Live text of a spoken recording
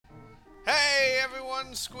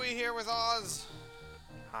everyone, Squee here with Oz.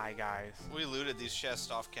 Hi guys. We looted these chests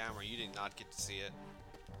off camera. You did not get to see it.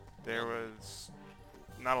 There was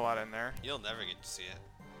not a lot in there. You'll never get to see it.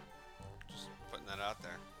 Just putting that out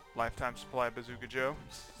there. Lifetime supply of Bazooka Joe.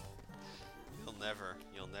 You'll never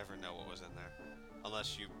know what was in there.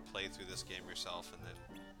 Unless you play through this game yourself and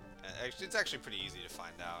then... It's actually pretty easy to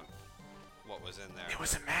find out what was in there. It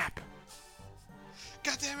was a map.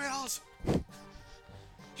 God damn it, Oz!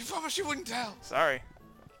 You promised you wouldn't tell! Sorry.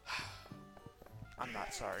 I'm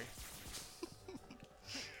not sorry.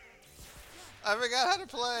 I forgot how to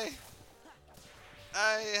play.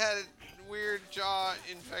 I had a weird jaw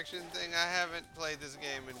infection thing. I haven't played this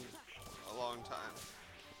game in a long time.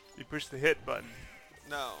 You pushed the hit button.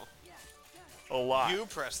 No. A lot. You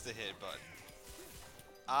pressed the hit button.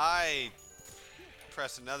 I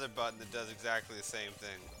press another button that does exactly the same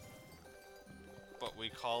thing. But we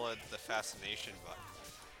call it the fascination button.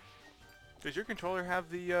 Does your controller have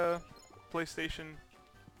the PlayStation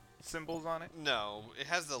symbols on it? No, it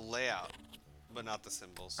has the layout, but not the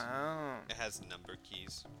symbols. Oh. It has number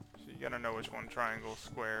keys. So you gotta know which one: triangle,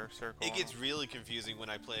 square, circle. It gets really confusing when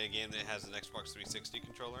I play a game that has an Xbox 360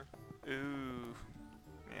 controller. Ooh.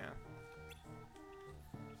 Yeah.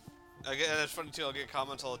 That's funny too, I'll get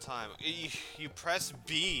comments all the time. You press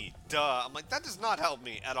B, duh. I'm like, that does not help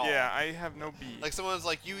me at all. Yeah, I have no B. Like someone's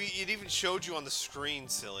like, it even showed you on the screen,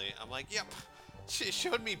 silly. I'm like, yep, it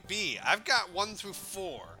showed me B. I've got 1 through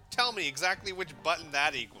 4. Tell me exactly which button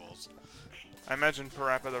that equals. I imagine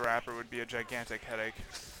Parappa the Rapper would be a gigantic headache.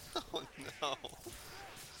 Oh no.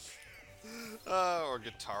 Or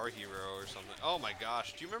Guitar Hero or something. Oh my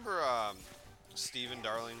gosh, do you remember Steven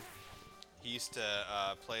Darling? He used to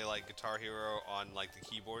play like Guitar Hero on like the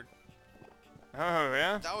keyboard. Oh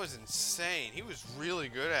yeah? That was insane. He was really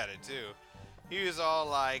good at it too. He was all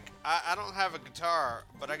like, I don't have a guitar,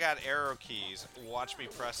 but I got arrow keys. Watch me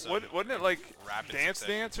press them. Wasn't it like Rapid Dance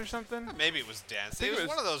succession. Dance or something? Maybe it was Dance. think It was it was-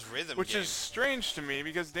 one of those rhythm Which games. is strange to me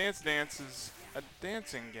because Dance Dance is a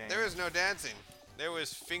dancing game. There was no dancing. There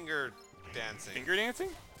was finger dancing. Finger dancing?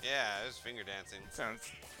 Yeah, it was finger dancing. Sounds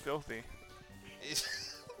filthy.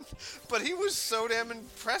 But he was so damn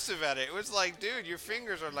impressive at it. It was like, dude, your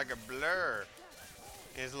fingers are like a blur.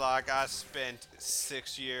 It's like I spent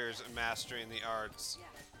 6 years mastering the arts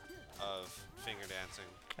of finger dancing.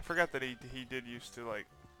 I forgot that he did used to like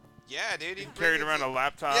Yeah, dude. He carried around a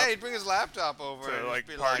laptop Yeah, he'd bring his laptop over to and like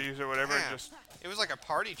just be parties like, or whatever and "Damn." just It was like a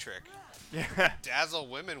party trick. yeah. Dazzle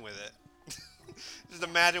women with it. Just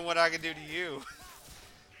imagine what I could do to you.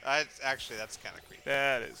 Actually, that's kind of creepy.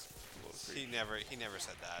 That is a little creepy. He never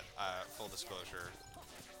said that. Full disclosure,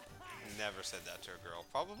 never said that to a girl.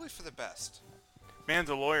 Probably for the best.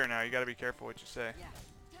 Man's a lawyer now. You got to be careful what you say.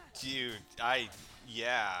 Dude,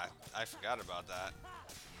 yeah, I forgot about that.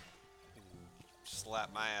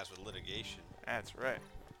 Slap my ass with litigation. That's right.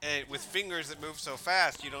 And with fingers that move so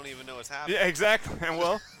fast, you don't even know what's happening. Yeah, exactly. And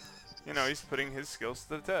well, you know, he's putting his skills to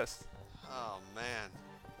the test. Oh man,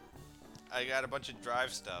 I got a bunch of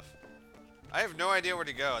drive stuff. I have no idea where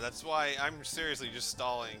to go. That's why I'm seriously just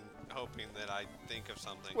stalling, hoping that I think of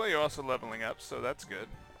something. Well, you're also leveling up, so that's good.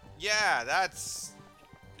 Yeah, that's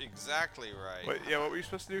exactly right. But yeah, what were you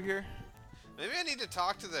supposed to do here? Maybe I need to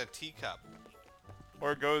talk to the teacup.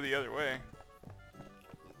 Or go the other way?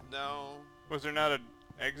 No. Was there not an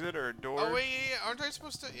exit or a door? Oh wait, yeah, aren't I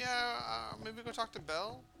supposed to? Yeah, maybe go talk to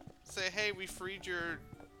Belle. Say, hey, we freed your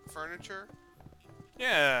furniture.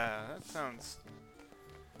 Yeah, that sounds.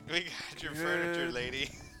 We got your Good. furniture,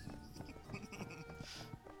 lady.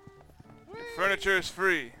 Your furniture is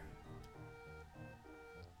free.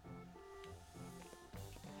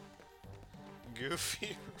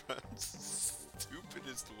 Goofy runs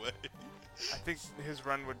stupidest way. I think his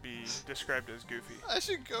run would be described as goofy. I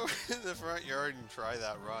should go in the front yard and try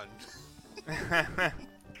that run.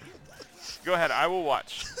 Go ahead, I will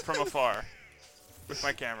watch from afar with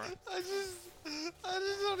my camera. I just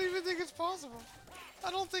don't even think it's possible. I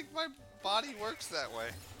don't think my body works that way.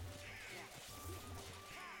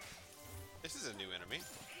 This is a new enemy.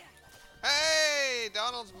 Hey,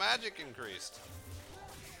 Donald's magic increased.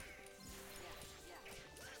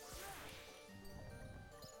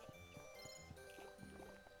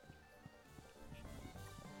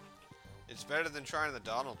 It's better than trying the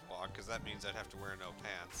Donald walk, because that means I'd have to wear no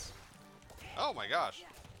pants. Oh my gosh.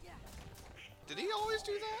 Did he always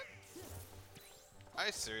do that? I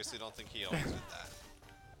seriously don't think he always did that.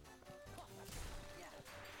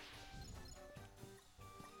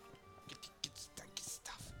 Get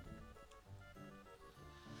stuff.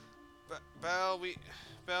 Belle,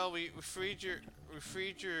 we freed your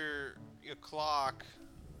clock.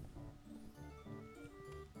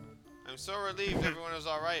 I'm so relieved everyone was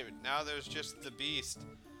alright. Now there's just the beast.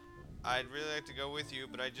 I'd really like to go with you,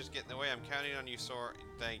 but I just get in the way. I'm counting on you, Sora.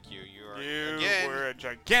 Thank you. You are, You were a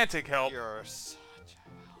gigantic help. You're such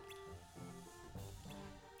a help.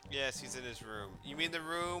 Yes, he's in his room. You mean the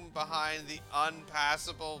room behind the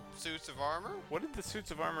unpassable suits of armor? What did the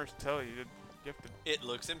suits of armor tell you? You have to... It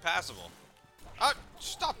looks impassable.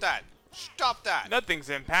 Stop that! Stop that! Nothing's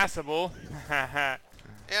impassable. Yeah,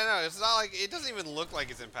 no, it's not like, it doesn't even look like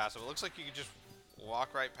it's impassable. It looks like you could just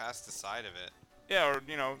walk right past the side of it. Yeah, or,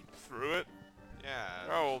 you know, through it. Yeah.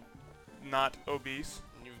 They're all not obese.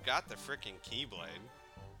 You've got the freaking Keyblade.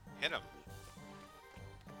 Hit him.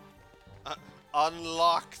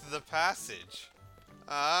 Unlock the passage.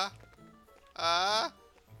 I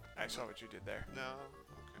saw what you did there. No.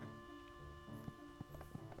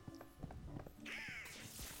 Okay.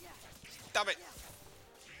 Stop it.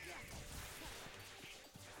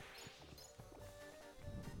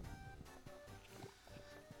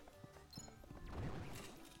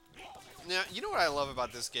 Now, you know what I love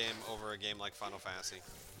about this game over a game like Final Fantasy?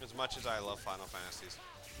 As much as I love Final Fantasies.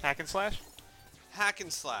 Hack and slash? Hack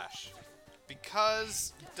and slash.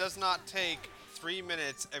 Because it does not take 3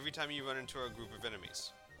 minutes every time you run into a group of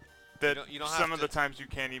enemies. That you don't some have of the times you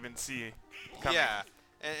can't even see coming. Yeah.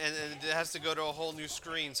 And it has to go to a whole new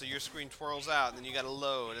screen, so your screen twirls out, and then you gotta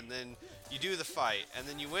load, and then you do the fight, and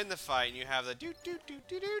then you win the fight, and you have the do.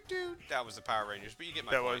 That was the Power Rangers, but you get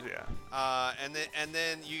my point. That was, yeah. And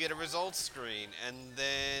then you get a results screen, and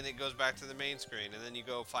then it goes back to the main screen, and then you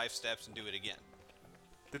go 5 steps and do it again.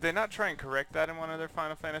 Did they not try and correct that in one of their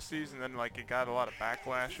Final Fantasies, and then like it got a lot of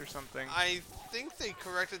backlash or something? I think they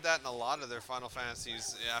corrected that in a lot of their Final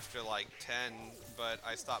Fantasies after like 10, but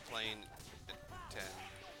I stopped playing at 10.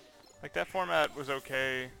 Like that format was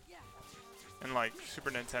okay in like Super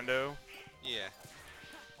Nintendo. Yeah.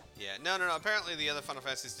 Yeah. No. Apparently the other Final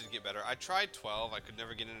Fantasies did get better. I tried 12. I could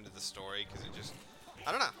never get into the story because it just, I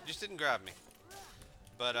don't know, it just didn't grab me.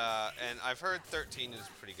 But and I've heard 13 is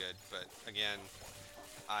pretty good. But again,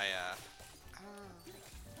 I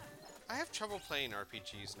have trouble playing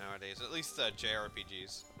RPGs nowadays. At least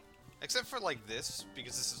JRPGs. Except for like this,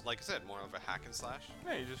 because this is, like I said, more of a hack and slash.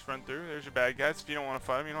 Yeah, you just run through. There's your bad guys. If you don't want to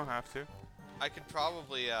fight them, you don't have to. I could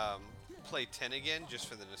probably play 10 again just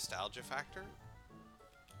for the nostalgia factor.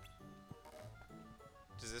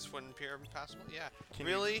 Does this one appear impassable? Yeah. Can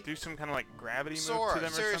really? you do some kind of like gravity move Sora, to them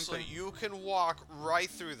or seriously, something? you can walk right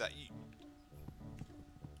through that.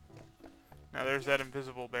 Now there's that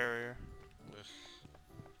invisible barrier.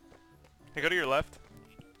 Hey, go to your left.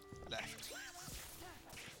 Left.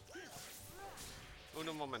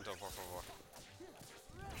 Uno momento, por favor.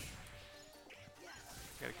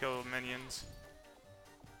 Gotta kill the minions.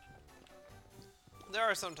 There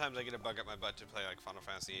are some times I get a bug up my butt to play like Final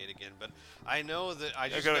Fantasy VIII again, but I know that I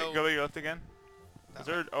just go to your left again. Is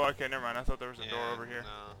there? way. Oh, okay, never mind. I thought there was a door over here.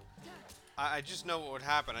 No. I just know what would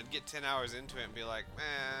happen. I'd get 10 hours into it and be like,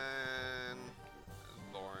 man, that's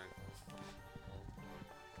boring.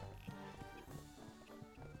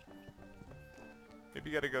 Maybe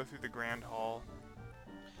you gotta go through the Grand Hall.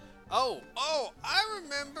 Oh, I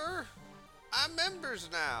remember. I'm members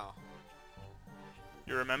now.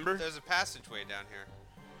 You remember? There's a passageway down here.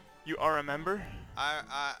 You are a member?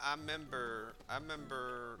 I remember. I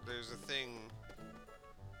remember there's a thing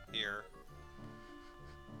here.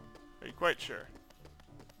 Are you quite sure?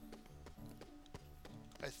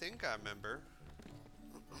 I think I remember.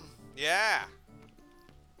 Yeah.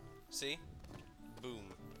 See?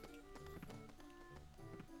 Boom.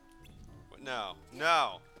 No.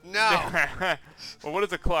 No. No. Well, what does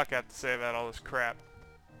the clock have to say about all this crap?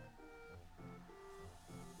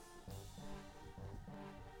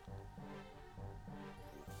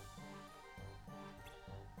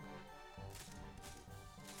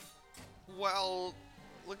 Well,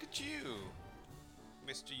 look at you,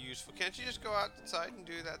 Mr. Useful. Can't you just go outside and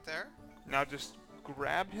do that there? Now just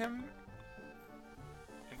grab him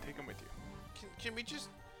and take him with you. Can we just...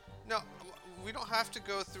 No, we don't have to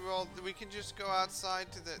go through all... We can just go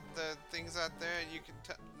outside to the things out there and you can...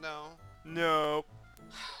 No. Nope.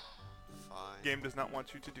 Fine. Game does not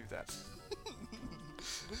want you to do that.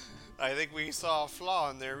 I think we saw a flaw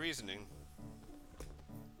in their reasoning.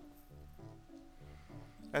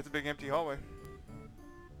 That's a big empty hallway.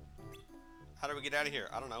 How do we get out of here?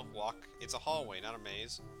 I don't know. Walk. It's a hallway, not a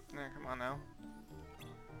maze. Yeah, come on now.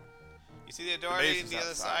 You see the door on the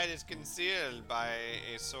other side is concealed by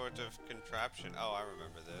a sort of contraption. Oh, I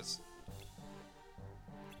remember this.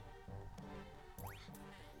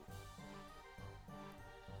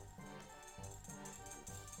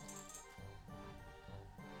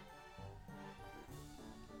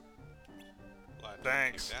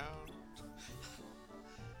 Thanks. Down.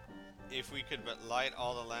 If we could but light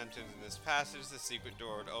all the lanterns in this passage, the secret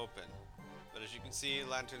door would open. But as you can see,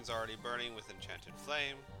 lanterns are already burning with enchanted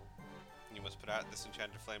flame. You must put out this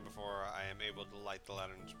enchanted flame before I am able to light the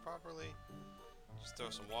lanterns properly. Just throw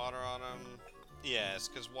some water on them. Yes,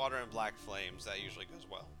 because water and black flames, that usually goes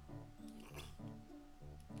well.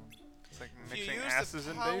 It's like If you mixing use asses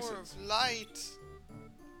the and power bases. of light.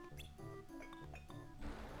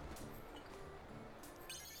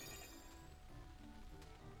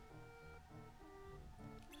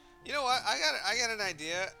 You know what? I got an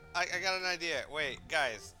idea. I got an idea. Wait,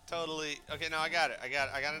 guys, totally. Okay, no, I got it. I got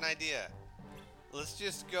an idea. Let's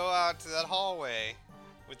just go out to that hallway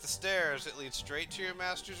with the stairs that lead straight to your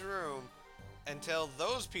master's room and tell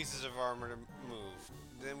those pieces of armor to move.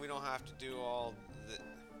 Then we don't have to do all the.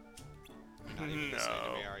 You're not even listening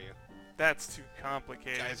to me, are you? That's too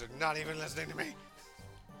complicated. You guys are not even listening to me.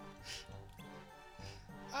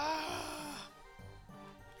 Ah.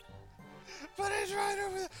 But it's right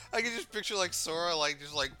over there. I can just picture like Sora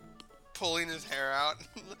just pulling his hair out.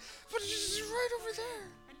 But it's just right over there.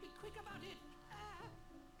 And be quick about it.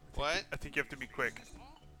 What? I think you have to be quick.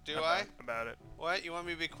 Do I? About it. What? You want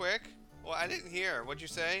me to be quick? Well, I didn't hear. What'd you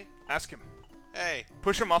say? Ask him. Hey.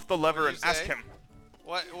 Push him off the lever What'd and you ask say? him.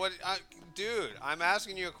 What? Dude, I'm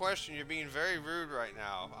asking you a question. You're being very rude right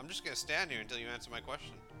now. I'm just gonna stand here until you answer my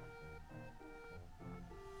question.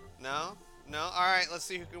 No? No? Alright, let's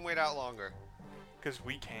see who can wait out longer. Because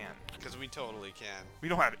we can. Because we totally can. We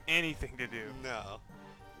don't have anything to do. No.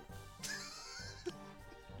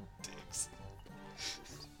 Dicks.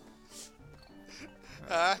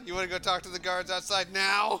 You want to go talk to the guards outside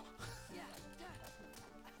now?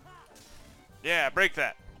 Yeah, break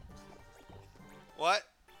that. What?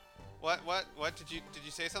 What? Did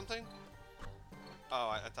you say something? Oh,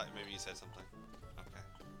 I thought maybe you said something.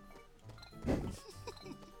 Okay.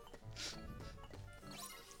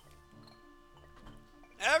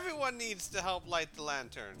 Everyone needs to help light the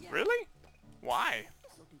lantern. Really? Why?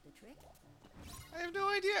 This'll do the trick. I have no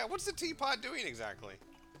idea. What's the teapot doing exactly?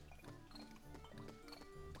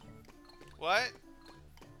 What?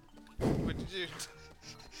 What did you...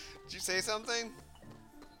 Did you say something?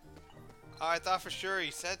 Oh, I thought for sure he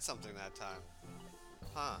said something that time.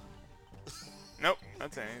 Huh. Nope,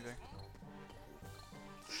 not saying anything.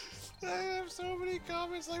 I have so many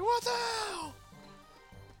comments like, what the hell?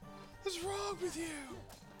 What's wrong with you?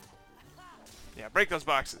 Yeah, break those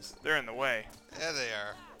boxes. They're in the way. There they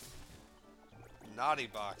are. Naughty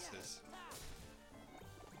boxes.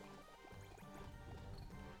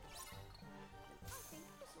 I think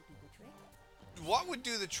this'll do the trick. What would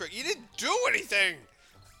do the trick? You didn't do anything!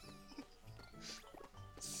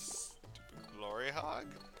 Stupid glory hog.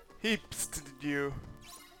 Heaps to you.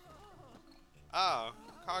 Oh,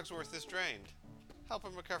 Cogsworth is drained. Help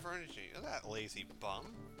him recover energy. Oh, that lazy bum.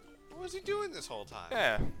 What was he doing this whole time?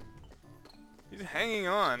 Yeah. He's hanging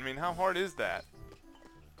on. I mean, how hard is that?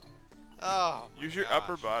 Oh, my Use your gosh.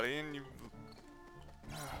 upper body and you...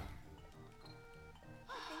 I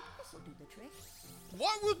think this'll do the trick.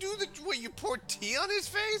 What will do the... What, you pour tea on his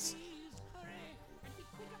face? Hurry and be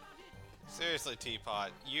quick about it. Seriously,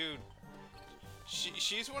 Teapot, you...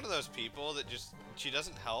 She's one of those people that just... She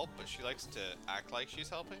doesn't help, but she likes to act like she's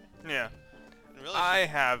helping. Yeah. And really, I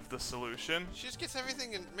have the solution. she just gets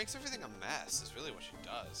everything and makes everything a mess, is really what she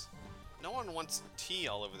does. No one wants tea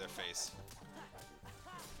all over their face.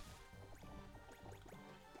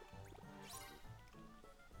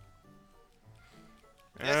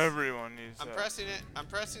 Yes. Everyone needs I'm that. pressing it. I'm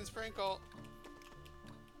pressing sprinkle.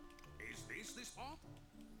 Is this the spot?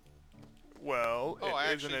 Well, Oh,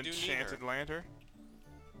 I it is an actually do need enchanted her. lantern.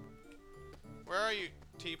 Where are you,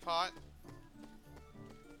 Teapot?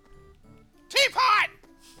 Teapot!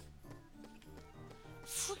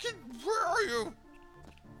 Freaking, where are you?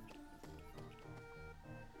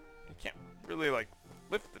 You can't really, like,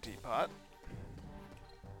 lift the teapot.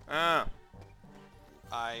 Ah.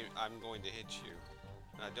 I'm going to hit you.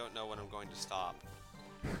 And I don't know when I'm going to stop.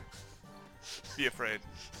 Be afraid.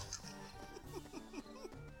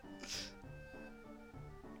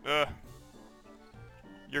 Ugh.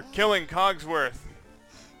 You're killing Cogsworth.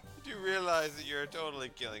 You realize that you're totally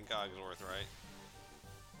killing Cogsworth, right?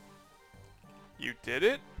 You did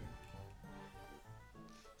it?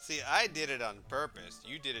 See, I did it on purpose.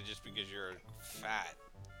 You did it just because you're a fat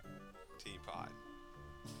teapot.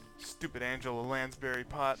 Stupid Angela Lansbury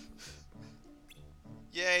pot.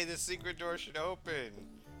 Yay, the secret door should open.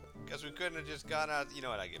 Because we couldn't have just gone out. You know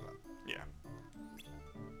what? I give up. Yeah.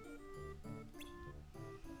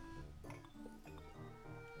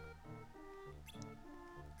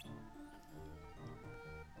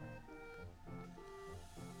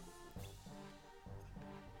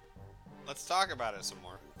 Let's talk about it some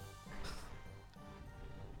more.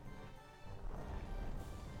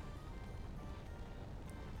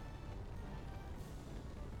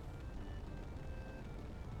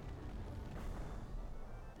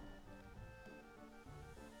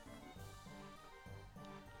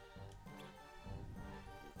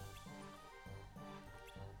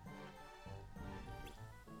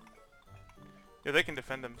 Yeah, they can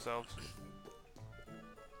defend themselves.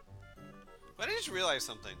 But I just realized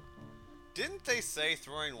something. Didn't they say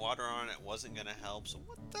throwing water on it wasn't gonna help? So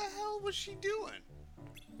what the hell was she doing?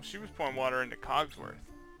 She was pouring water into Cogsworth.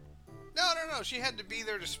 No. She had to be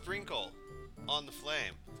there to sprinkle on the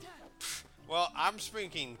flame. Well, I'm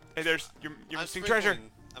sprinkling. Hey, you're I'm missing treasure.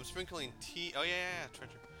 I'm sprinkling tea. Oh yeah,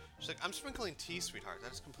 treasure. She's like, I'm sprinkling tea, sweetheart.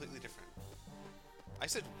 That is completely different. I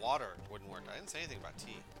said water wouldn't work. I didn't say anything about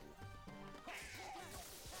tea.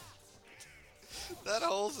 That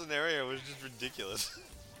whole scenario was just ridiculous.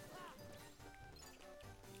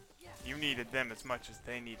 You needed them as much as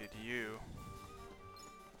they needed you.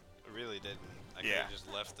 I really didn't. I could Yeah. have just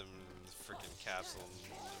left them in the freaking castle.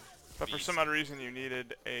 But for some odd reason, you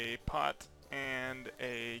needed a pot and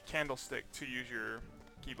a candlestick to use your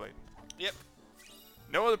Keyblade. Yep.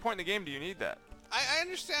 No other point in the game do you need that. I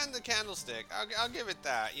understand the candlestick. I'll give it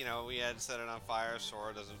that. You know, we had to set it on fire so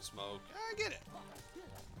it doesn't smoke. I get it.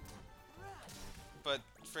 But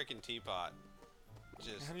freaking teapot.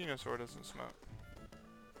 Just. How do you know Sora doesn't smoke?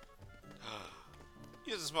 He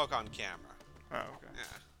doesn't smoke on camera. Oh, okay.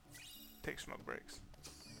 Yeah. Take smoke breaks.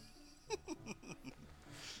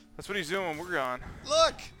 That's what he's doing when we're gone.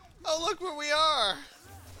 Look! Oh, look where we are!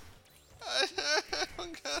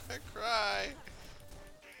 I'm gonna cry.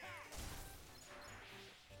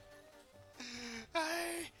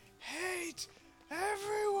 I hate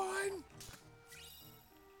everyone!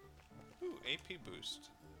 Ooh, AP boost.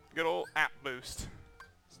 Good old app boost.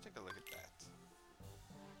 Let's take a look at that.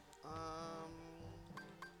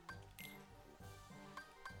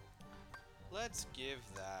 Let's give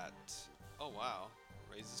that. Oh wow,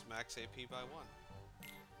 raises max AP by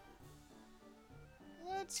 1.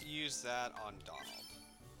 Let's use that on Donald.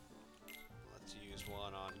 Let's use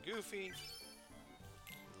one on Goofy.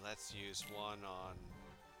 Let's use one on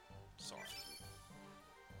Sora.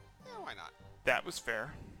 Yeah, why not? That was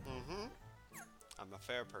fair. Mm-hmm. I'm a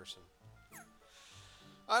fair person.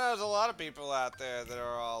 I know there's a lot of people out there that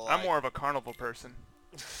are all like... I'm more of a carnival person.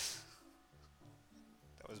 That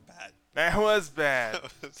was bad. That was bad.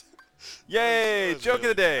 That was, Yay! that was Joke of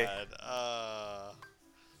the day. bad.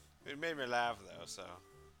 It made me laugh though, so...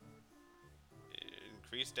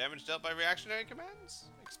 Increased damage dealt by reactionary commands?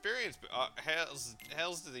 Experience...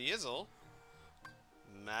 hails to the Yizzle.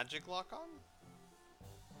 Magic lock on?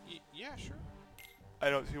 Yeah, sure. I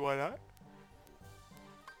don't see why not.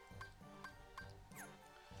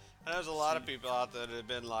 And there's a lot of people out there that have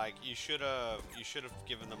been like, you should have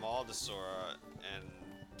given them all to Sora, and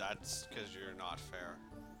that's because you're not fair.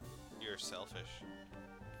 You're selfish.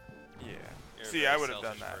 Yeah. You're a See, very I would have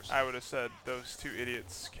done selfish that. person. I would have said those two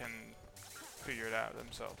idiots can figure it out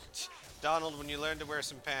themselves. Donald, when you learn to wear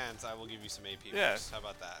some pants, I will give you some AP Yeah. boost. How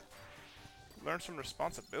about that? Learn some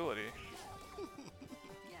responsibility.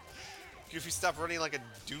 Goofy, stop running like a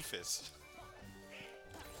doofus.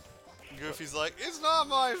 Goofy's like, it's not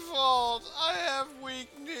my fault. I have weak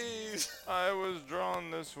knees. I was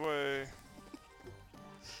drawn this way.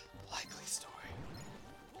 Likely story.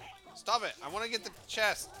 Stop it. I want to get the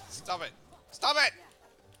chest. Stop it. Stop it.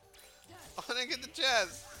 I want to get the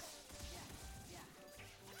chest.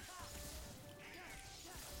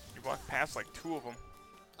 You walked past like 2 of them.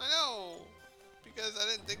 I know. Because I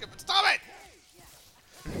didn't think of it. Stop it.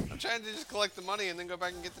 I'm trying to just collect the money and then go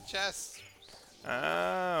back and get the chest. Oh,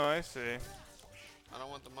 I see. I don't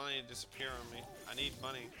want the money to disappear on me. I need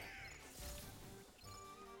money.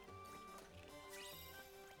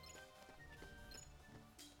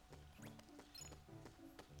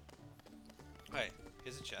 Hey,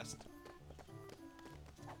 here's a chest.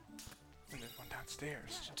 And there's one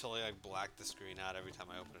downstairs. Should totally like black the screen out every time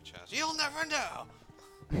I open a chest. You'll never know.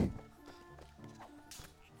 In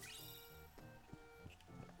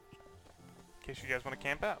case you guys want to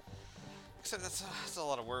camp out. Except that's a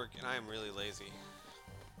lot of work, and I am really lazy.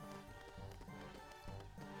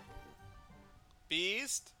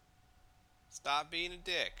 Beast, stop being a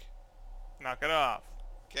dick. Knock it off.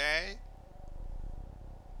 Okay?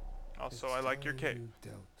 Also, I like your cape. You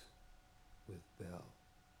dealt with Belle.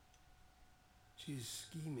 She's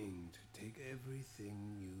scheming to take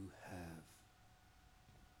everything you have.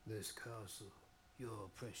 This castle, your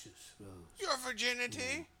precious rose, Your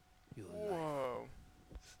virginity? your life. Whoa.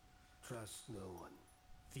 Trust no one.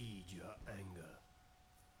 Feed your anger.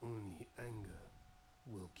 Only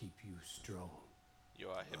strong. You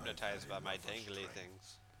are hypnotized by my dangly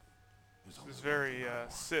things. It was very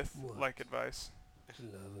Sith-like advice.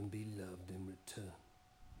 Love and be loved in return.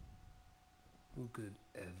 Who could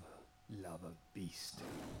ever love a beast?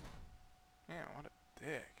 Man, what a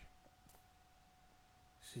dick.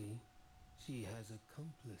 See, she has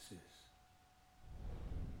accomplices.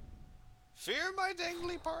 Fear my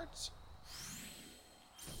dangly parts?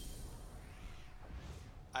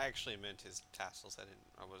 I actually meant his tassels.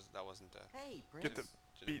 That wasn't a... Hey, Prince. Get to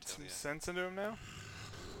beat some sense into him now.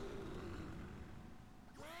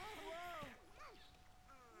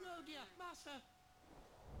 No, dear master.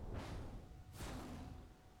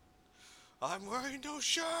 I'm wearing no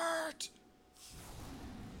shirt!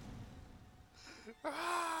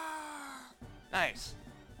 Ah! Nice.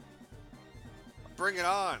 Bring it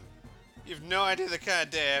on! You've no idea the kind of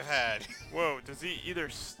day I've had. Whoa, does he either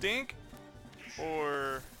stink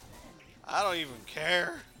or I don't even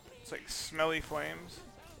care. it's like smelly flames?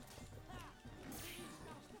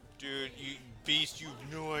 Dude, you beast, you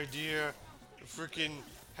have no idea. I freaking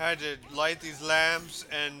had to light these lamps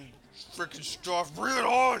and freaking straw. Bring it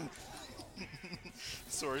on!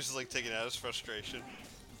 Sora's just like taking out his frustration.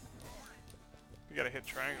 You gotta hit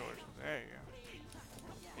triangle or something. There you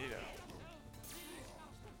go. Neato.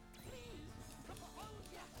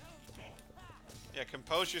 Yeah,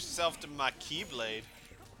 compose yourself to my keyblade.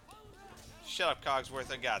 Shut up,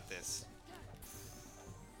 Cogsworth. I got this.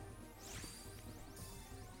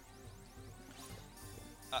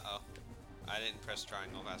 Uh-oh. I didn't press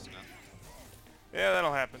triangle fast enough. Yeah,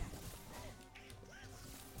 that'll happen.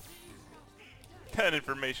 That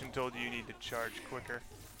information told you need to charge quicker.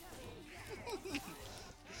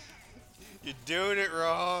 You're doing it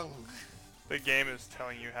wrong. The game is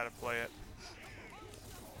telling you how to play it.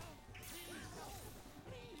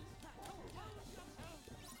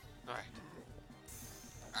 Alright.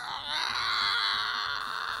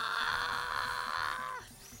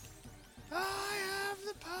 I have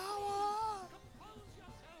the power.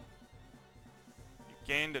 You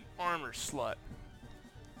gained an armor slot.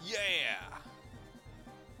 Yeah.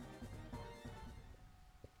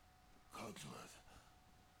 Cogsworth,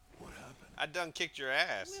 what happened? I done kicked your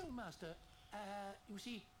ass. Well, master, you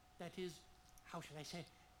see, that is, how shall I say?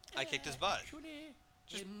 I kicked his butt. Actually,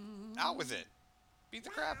 Just out with it. Beat the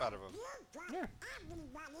crap out of him. Yeah.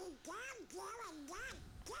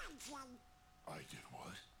 I did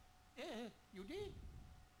what? You did.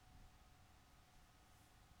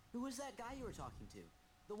 Who was that guy you were talking to?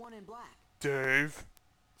 The one in black. Dave.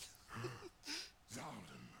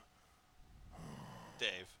 Zaldin.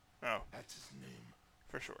 Dave. Oh, That's his name.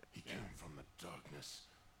 for short. He came from the darkness.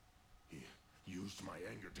 He used my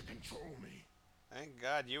anger to control me. Thank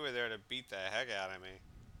God you were there to beat the heck out of me.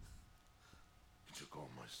 He took all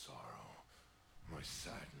my sorrow, my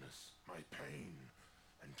sadness, my pain,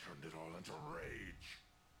 and turned it all into rage.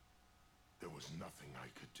 There was nothing I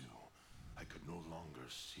could do. I could no longer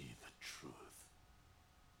see the truth.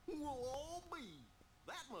 Well, I'll be.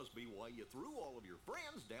 That must be why you threw all of your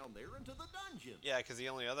friends down there into the dungeon. Yeah, because the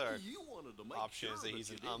only other You wanted to make option sure is that he's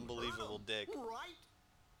you an didn't hurt unbelievable 'em, dick. Right?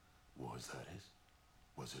 Was that it?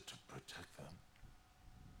 Was it to protect them?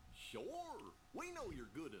 Sure. We know you're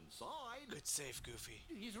good inside. Good save, Goofy.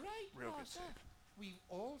 He's right, Real good master. save. We've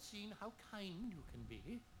all seen how kind you can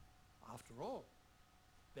be. After all,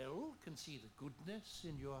 Belle can see the goodness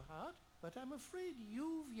in your heart, but I'm afraid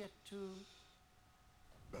you've yet to...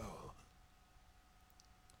 Belle,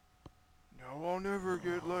 No, I'll never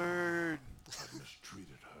get laid. I've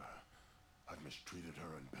mistreated her. I've mistreated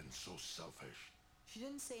her and been so selfish. She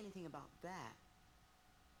didn't say anything about that.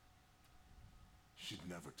 She'd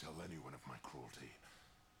never tell anyone of my cruelty.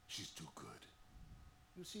 She's too good.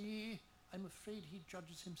 You see, I'm afraid he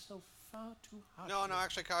judges himself far too harshly. No,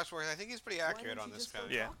 actually, Cogsworth, I think he's pretty Why accurate don't on you this just go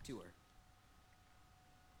kind. Yeah. talk to her?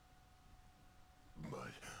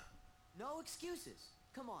 But No excuses.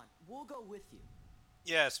 Come on, we'll go with you.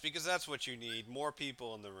 Yes, because that's what you need. More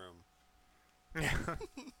people in the room. Yeah.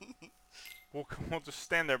 We'll just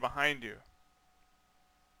stand there behind you.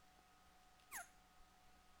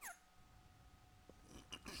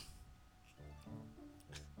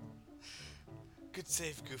 Good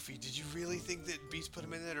save, Goofy. Did you really think that Beast put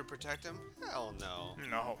him in there to protect him? Hell no.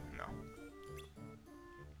 No, no.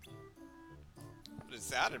 But it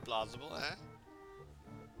sounded plausible, eh?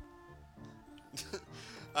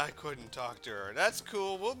 I couldn't talk to her. That's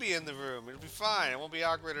cool. We'll be in the room. It'll be fine. It won't be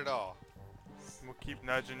awkward at all. We'll keep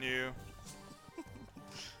nudging you.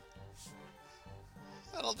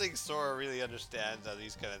 I don't think Sora really understands how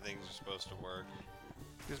these kind of things are supposed to work.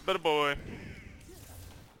 He's a better boy.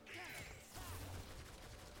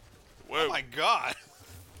 Whoa. Oh my god!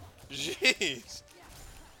 Jeez.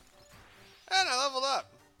 And I leveled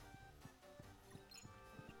up.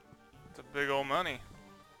 It's a big old money.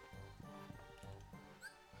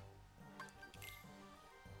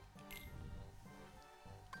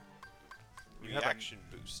 You have Reaction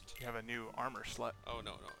boost. You have a new armor slot. Oh,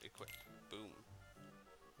 no. Equip. Boom.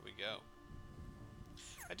 Here we go.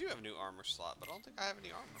 I do have a new armor slot, but I don't think I have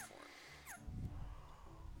any armor for it.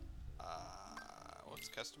 What's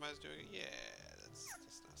customized doing? Yeah, that's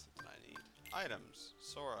not something I need. Items.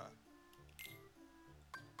 Sora.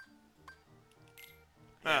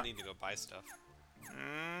 Yeah, I need to go buy stuff.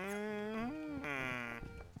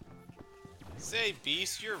 Say,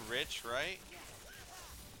 Beast, you're rich, right?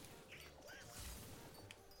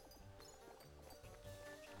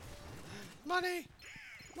 Money!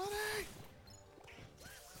 Money!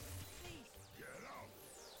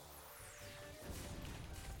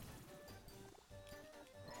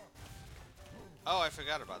 Oh, I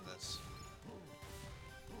forgot about this.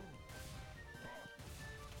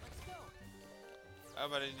 How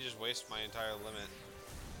about I didn't just waste my entire limit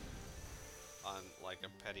on, like, a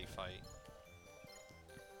petty fight?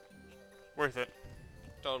 Worth it.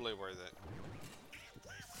 Totally worth it.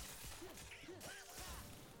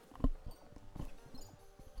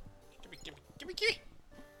 Gimme!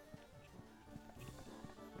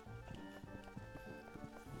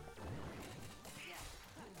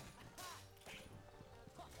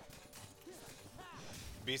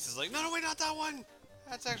 Beast is like, no, wait, not that one!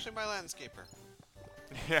 That's actually my landscaper.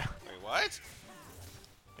 Yeah. Wait, what?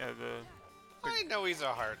 Yeah, I know he's a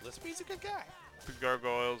heartless, but he's a good guy. the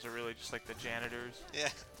gargoyles are really just like the janitors. Yeah.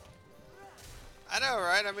 I know,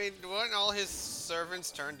 right? I mean, weren't all his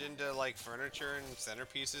servants turned into, like, furniture and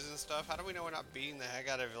centerpieces and stuff? How do we know we're not beating the heck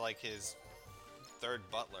out of, like, his third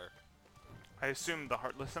butler? I assume the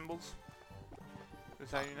heartless symbols?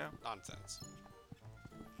 Is that how you know? Nonsense.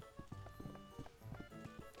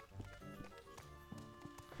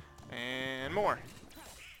 And more.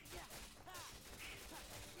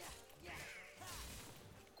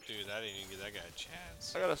 Dude, I didn't even give that guy a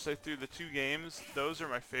chance. I gotta say, through the two games, those are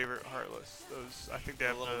my favorite heartless. Those, I think they The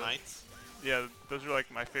have little knights? Yeah, those are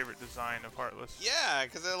like my favorite design of heartless. Yeah,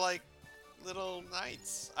 because they're like little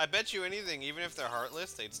knights. I bet you anything, even if they're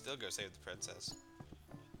heartless, they'd still go save the princess.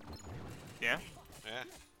 Yeah? Yeah.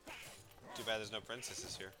 Too bad there's no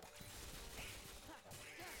princesses here.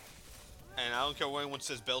 And I don't care what anyone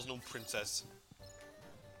says, Belle's no princess.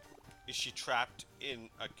 Is she trapped in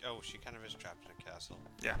a... Oh, she kind of is trapped in a castle.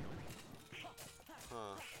 Yeah.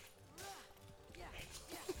 Huh.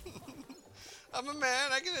 I'm a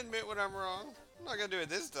man, I can admit when I'm wrong. I'm not gonna do it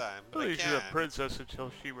this time, but I I think she's can. a princess until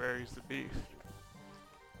she marries the beast.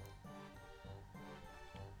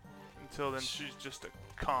 Until then, she's just a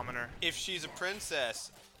commoner. If she's a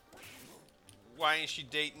princess, why ain't she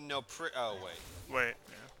dating no Oh, wait. Wait.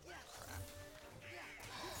 Yeah.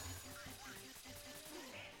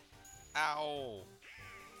 Ow.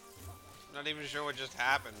 Not even sure what just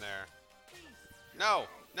happened there. No,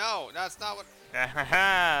 that's not what...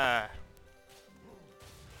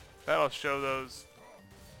 That'll show those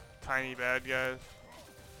tiny bad guys.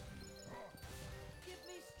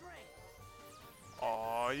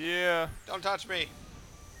 Aw, yeah. Don't touch me.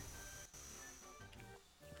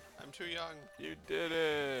 I'm too young. You did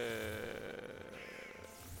it.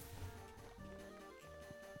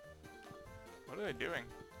 What are they doing?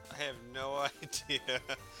 I have no idea.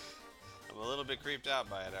 I'm a little bit creeped out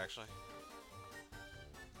by it, actually.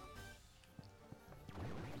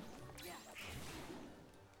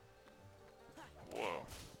 Whoa.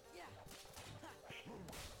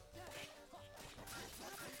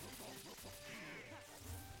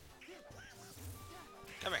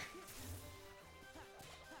 Come here.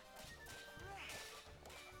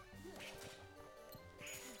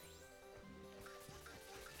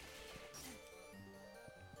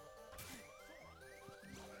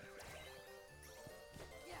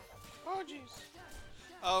 Oh, jeez.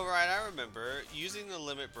 Oh, right, I remember. Using the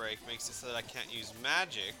limit break makes it so that I can't use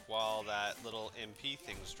magic while that little MP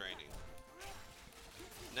thing's draining.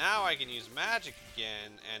 Now I can use magic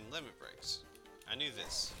again and limit breaks. I knew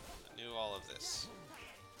this. I knew all of this.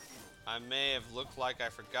 I may have looked like I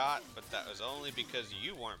forgot, but that was only because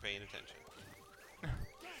you weren't paying attention.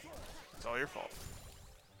 It's all your fault.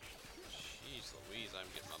 Jeez Louise, I'm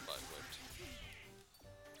getting my butt whipped.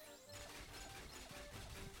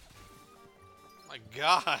 My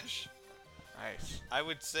gosh! Nice. I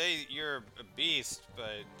would say you're a beast,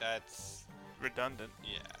 but that's... Redundant.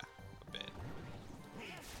 yeah, a bit.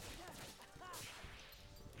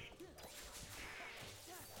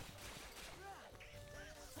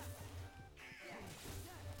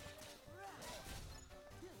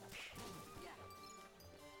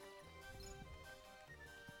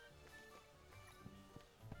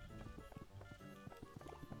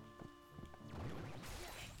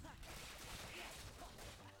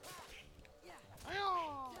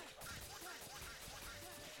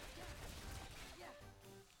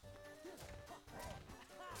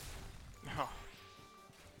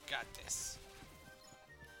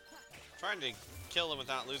 trying to kill him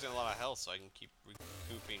without losing a lot of health so I can keep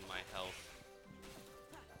recouping my health.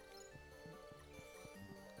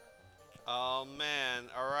 Oh man,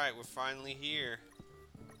 alright, we're finally here.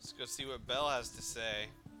 Let's go see what Belle has to say.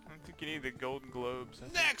 I don't think you need the Golden Globes.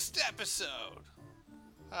 Next episode!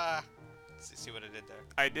 See what I did there?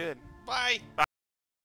 I did. Bye!